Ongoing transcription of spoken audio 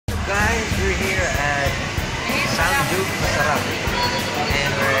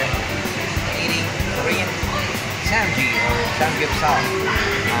Samgyeopsal.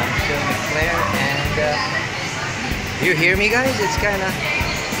 I'm still with Claire, and you hear me, guys? It's kind of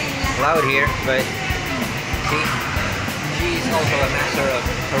loud here, but see, she's also a master of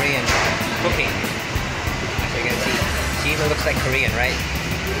Korean cooking. As you can see, she even looks like Korean, right?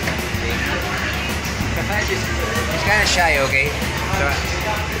 See? she's kind of shy, okay? So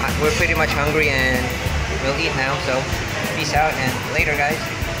we're pretty much hungry, and we'll eat now. So peace out, and later, guys.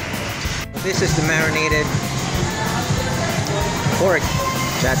 This is the marinated pork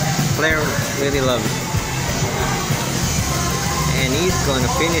that Claire really loves, and he's gonna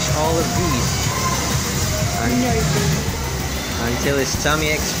finish all of these until his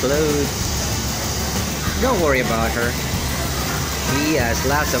tummy explodes. Don't worry about her. He has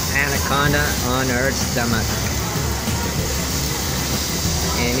lots of anaconda on her stomach,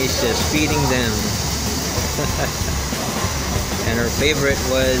 and he's just feeding them. And her favorite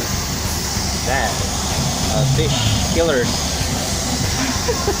was that fish killers.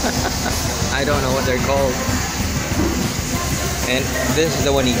 I don't know what they're called. And this is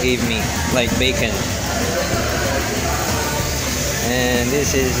the one he gave me, like bacon. And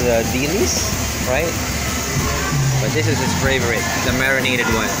this is Delis, right? But this is his favorite, the marinated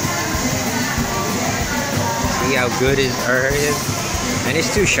one. See how good his is? And he's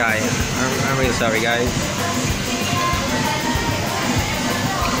too shy. I'm really sorry, guys.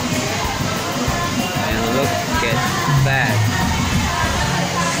 And look at that.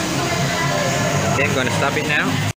 I'm gonna stop it now.